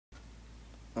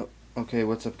Okay,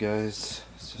 what's up guys?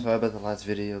 So sorry about the last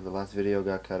video. The last video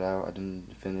got cut out. I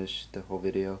didn't finish the whole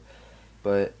video.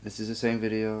 But this is the same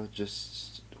video,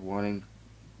 just wanting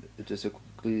just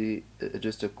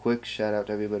a quick shout out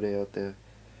to everybody out there.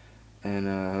 And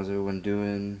how's everyone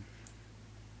doing?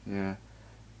 Yeah.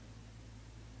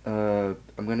 I'm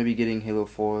gonna be getting Halo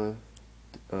 4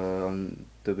 on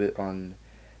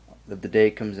the day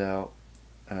it comes out.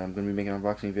 I'm gonna be making an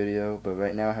unboxing video, but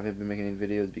right now I haven't been making any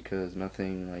videos because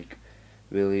nothing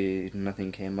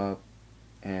came up,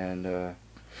 and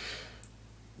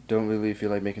don't really feel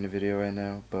like making a video right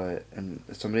now. But and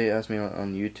somebody asked me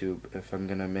on YouTube if I'm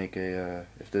gonna make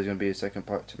if there's gonna be a second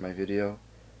part to my video,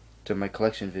 to my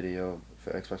collection video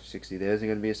for Xbox 360. There isn't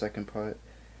gonna be a second part,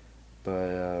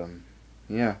 but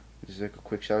yeah, just like a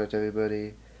quick shout out to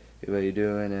everybody, what you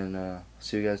doing, and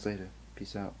see you guys later.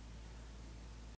 Peace out.